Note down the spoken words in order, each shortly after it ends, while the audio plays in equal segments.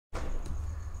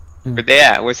Where they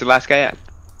at? Where's the last guy at?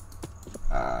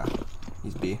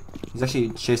 He's B. He's actually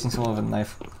chasing someone with a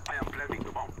knife.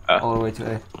 All the way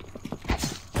to A.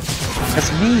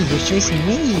 That's me. He's chasing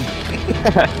me.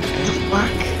 What the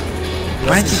fuck?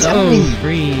 Why didn't you tell me?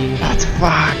 Free. That's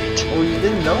fucked. Oh, you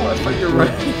didn't know? I thought you were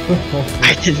right.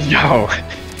 I didn't know.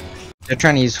 They're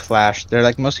trying to use flash. They're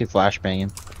like mostly flash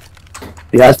banging.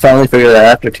 You guys finally figured that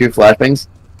out after 2 flashbangs?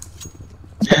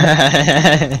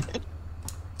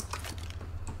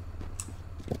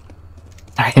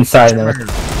 Sorry, no.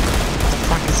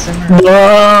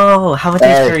 Whoa! How much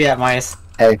is Curry at Mice?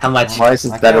 Hey, how much? Mice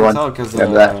is I better one. because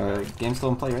game's still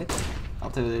in play, right?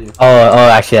 I'll tell you later. Oh,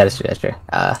 actually, that's true. That's true.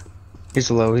 He's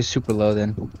low. He's super low.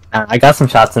 Then I got some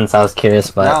shots since I was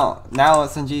curious, but now,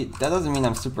 Sanji, that doesn't mean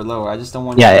I'm super low. I just don't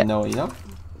want you to know, you know?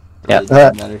 Yeah. It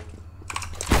doesn't matter.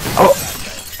 oh,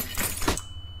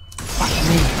 fuck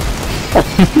me!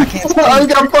 I can't see. I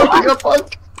got fucked. I got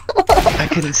fucked. I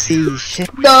couldn't see shit.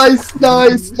 Nice.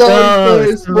 Well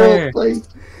played.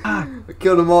 I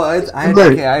killed them all.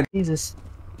 I Jesus.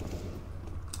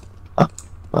 Oh,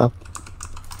 well.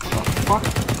 Fuck.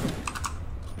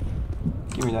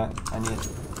 Give me that. I need it.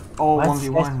 Oh,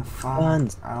 1v1. Fuck.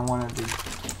 I don't want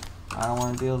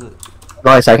to deal with it.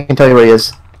 Nice, I can tell you where he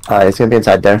is. He's gonna be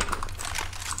inside there.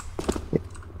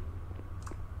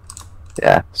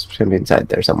 Yeah, it's gonna be inside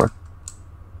there somewhere.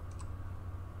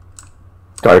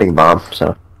 Guarding bomb,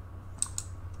 so.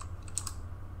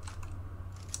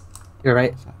 You're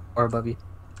right. Or above you.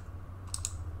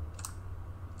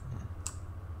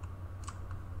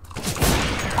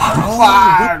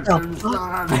 Fuck!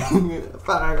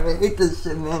 Fuck, I hate this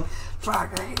shit, man.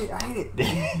 Fuck, I hate it.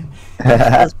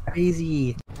 That's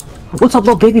crazy. What's up,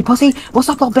 little baby pussy? What's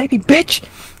up, little baby bitch?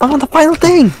 I'm on the final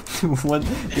thing! What?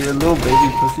 You're a little baby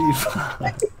pussy.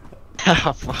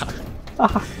 Oh, fuck.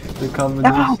 The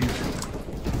combination.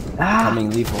 Coming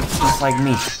lethal, just like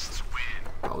me.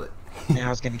 Call it. Yeah, I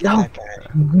was gonna get that guy.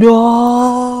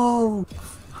 No!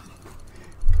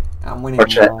 I'm winning.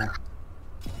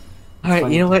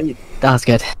 Alright, you know what? That was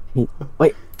good.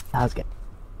 Wait, that was good.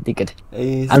 Did good.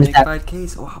 Hey, I'm just snake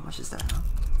case. Oh, how much is that? Huh?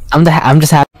 I'm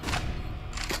just happy.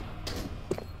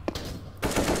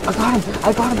 I got him!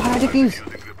 How do I defuse?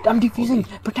 I'm defusing!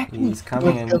 Protect me! He's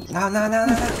coming in. No.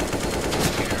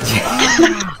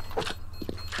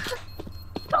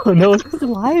 Oh no, is this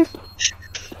alive?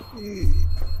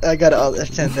 I gotta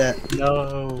attend that.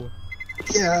 No.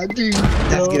 Yeah, dude.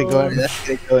 That's gonna go in. That's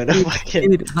gonna go in.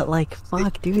 Dude, but like,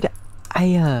 fuck, dude.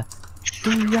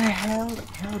 Dude, I held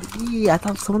E. I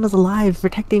thought someone was alive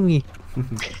protecting me.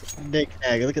 Nick,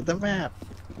 look at the map.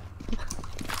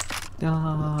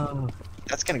 No.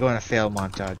 That's gonna go in a fail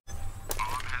montage.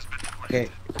 Okay,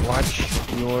 watch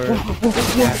your.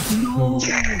 No.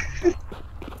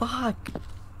 Fuck.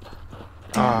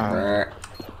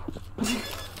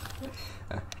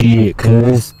 Yeah,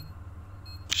 cuz.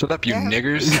 Shut up, you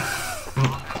niggers.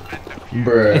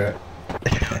 Bruh.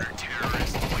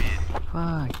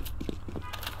 Fuck.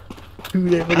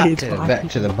 Dude, back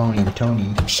to the bony and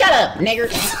Tony. Shut up, nigger!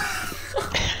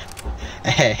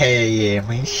 Hey, yeah,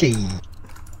 man, she.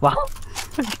 Wow.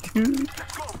 Dude,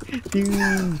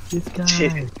 this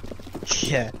guy.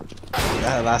 Yeah.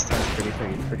 Last time was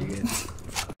pretty good.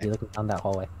 You're looking down that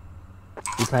hallway.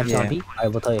 He's planting on B? I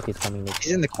will tell you if he's coming.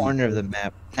 He's in the corner of the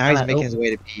map. Now he's making his way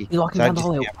to B. He's walking down the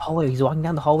hallway. He's walking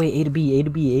down the hallway. A to B, A to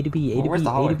B, A to B, A to B, A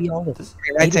to B, all this.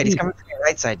 Right side. He's coming from your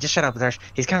right side. Just shut up, Darsh.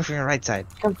 He's coming from your right side.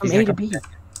 He's coming from A to B.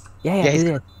 Yeah.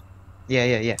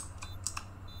 Yeah.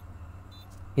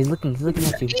 He's looking at you.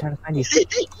 He's trying to find you.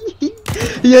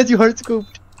 He has you hard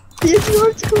scoped.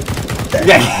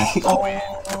 Yeah.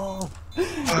 Oh.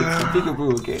 It's the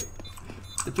peekaboo, okay?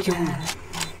 The peekaboo.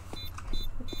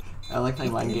 I like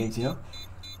playing mind games, you know?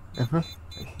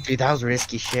 Dude, that was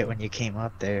risky shit when you came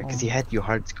up there, because he had you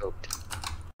hard scoped.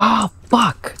 Oh,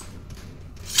 fuck!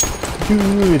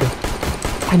 Dude!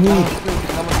 I need...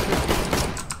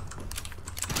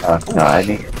 No, I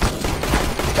need...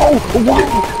 Oh, wow!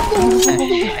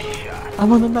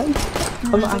 I'm on a knife! I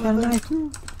got a knife!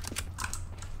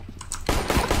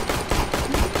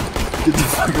 Get the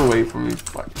fuck away from me,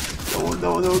 fuck.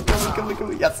 No, come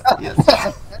on, yes.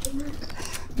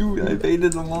 Dude, I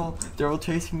baited them all. They're all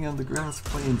chasing me on the grass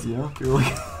plains, you know? They're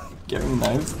like carrying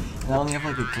knives, and I only have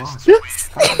like a Glock.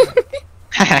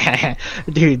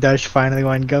 Dude, Dash finally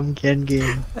won gum can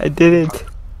game. I did it!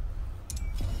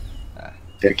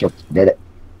 Did it.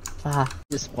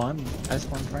 Just spawned. I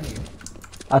spawned in front of you.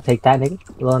 I'll take that, nigga.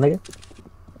 You little nigga.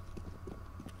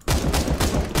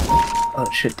 Oh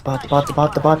shit, the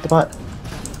bot.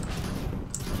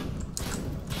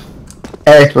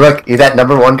 Hey, look, he's that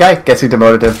 #1 guy? Guess who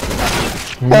demoted him?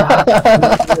 You're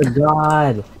a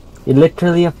god. You're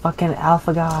literally a fucking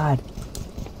alpha god.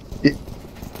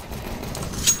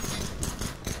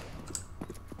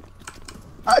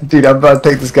 Dude, I'm about to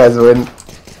take this guy's win.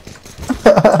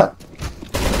 That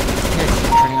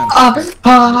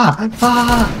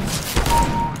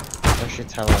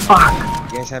shit's hella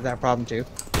annoying. You guys have that problem too?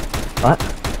 What?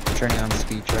 Turning on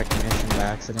speech recognition by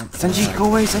accident. Sanji, go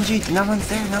away, Sanji. No one's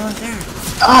there, no one's there.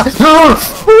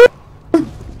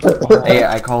 Hey,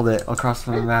 I called it across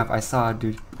from the map. I saw it,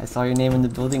 dude. I saw your name in the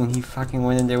building and he fucking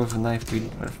went in there with a knife,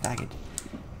 dude. What a faggot.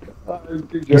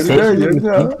 You saved him,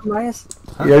 Marius?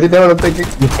 You already know what I'm thinking.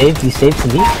 You saved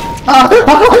me?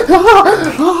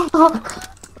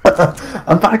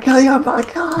 I'm about to kill you, I'm about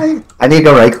to kill you. I need to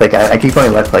go right click, I keep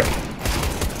going left click.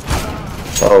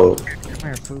 Oh. Come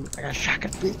here, food. I got a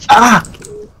shotgun, bitch. Ah!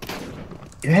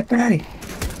 You hit Daddy.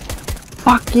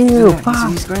 Fuck you! Yeah, Fuck!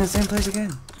 he's going to the same place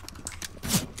again.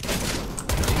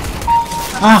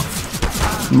 Ah!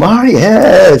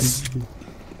 Marius!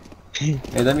 Hey,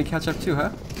 let me catch up too,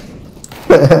 huh?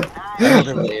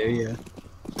 Another area.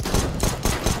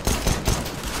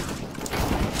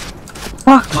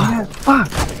 Fuck, man! Fuck!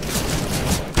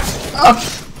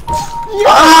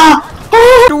 Ah!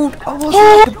 Dude, I was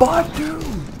like the bot, dude!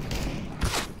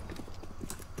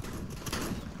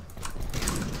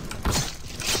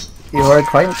 You are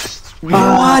quite.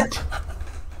 What?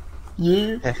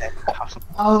 Yeah.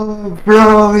 Oh,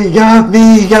 bro, he got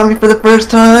me! He got me for the first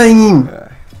time!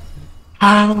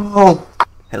 How?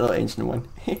 Hello, ancient one.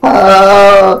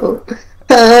 Oh!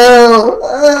 Help!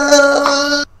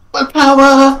 My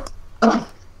power!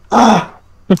 Ah!